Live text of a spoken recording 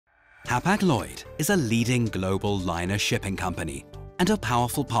Hapag-Lloyd is a leading global liner shipping company and a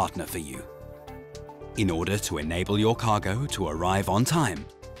powerful partner for you. In order to enable your cargo to arrive on time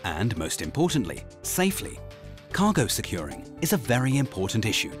and, most importantly, safely, cargo securing is a very important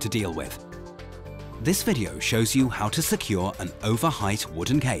issue to deal with. This video shows you how to secure an overheight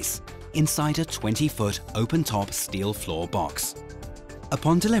wooden case inside a 20-foot open-top steel floor box.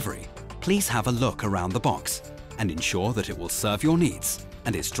 Upon delivery, please have a look around the box and ensure that it will serve your needs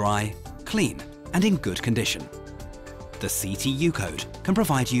and is dry, clean, and in good condition. The CTU code can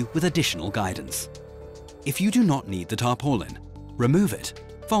provide you with additional guidance. If you do not need the tarpaulin, remove it,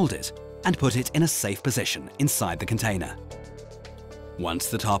 fold it, and put it in a safe position inside the container. Once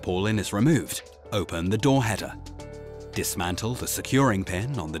the tarpaulin is removed, open the door header. Dismantle the securing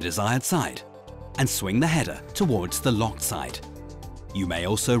pin on the desired side and swing the header towards the locked side. You may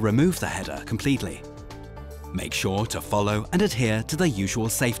also remove the header completely. Make sure to follow and adhere to the usual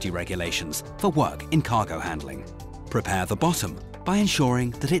safety regulations for work in cargo handling. Prepare the bottom by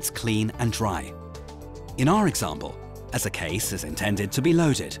ensuring that it's clean and dry. In our example, as a case is intended to be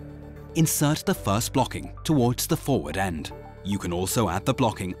loaded, insert the first blocking towards the forward end. You can also add the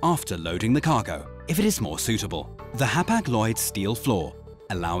blocking after loading the cargo if it is more suitable. The Hapag-Lloyd steel floor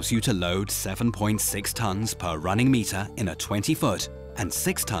allows you to load 7.6 tons per running meter in a 20-foot and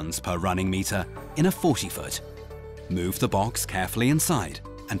 6 tons per running meter in a 40-foot. Move the box carefully inside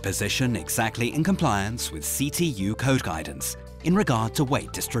and position exactly in compliance with CTU code guidance in regard to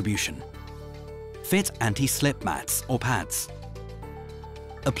weight distribution. Fit anti-slip mats or pads.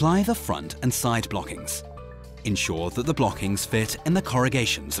 Apply the front and side blockings. Ensure that the blockings fit in the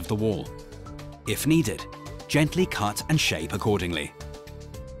corrugations of the wall. If needed, gently cut and shape accordingly.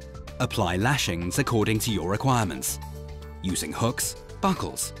 Apply lashings according to your requirements, using hooks,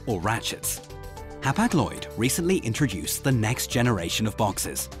 buckles, or ratchets. Hapag-Lloyd recently introduced the next generation of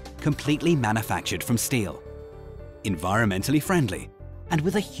boxes, completely manufactured from steel, environmentally friendly, and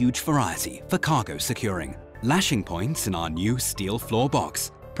with a huge variety for cargo securing. Lashing points in our new steel floor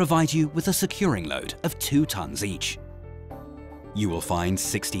box provide you with a securing load of 2 tons each. You will find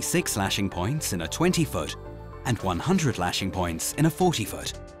 66 lashing points in a 20-foot and 100 lashing points in a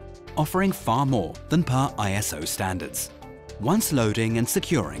 40-foot, offering far more than per ISO standards. Once loading and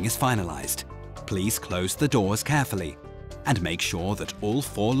securing is finalized, please close the doors carefully and make sure that all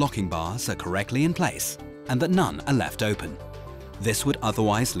 4 locking bars are correctly in place and that none are left open. This would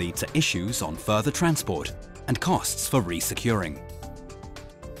otherwise lead to issues on further transport and costs for resecuring.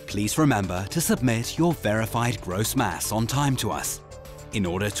 Please remember to submit your verified gross mass on time to us in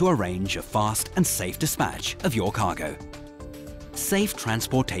order to arrange a fast and safe dispatch of your cargo. Safe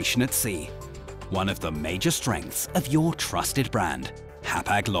transportation at sea, one of the major strengths of your trusted brand,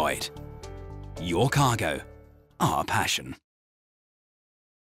 Hapag-Lloyd. Your cargo, our passion.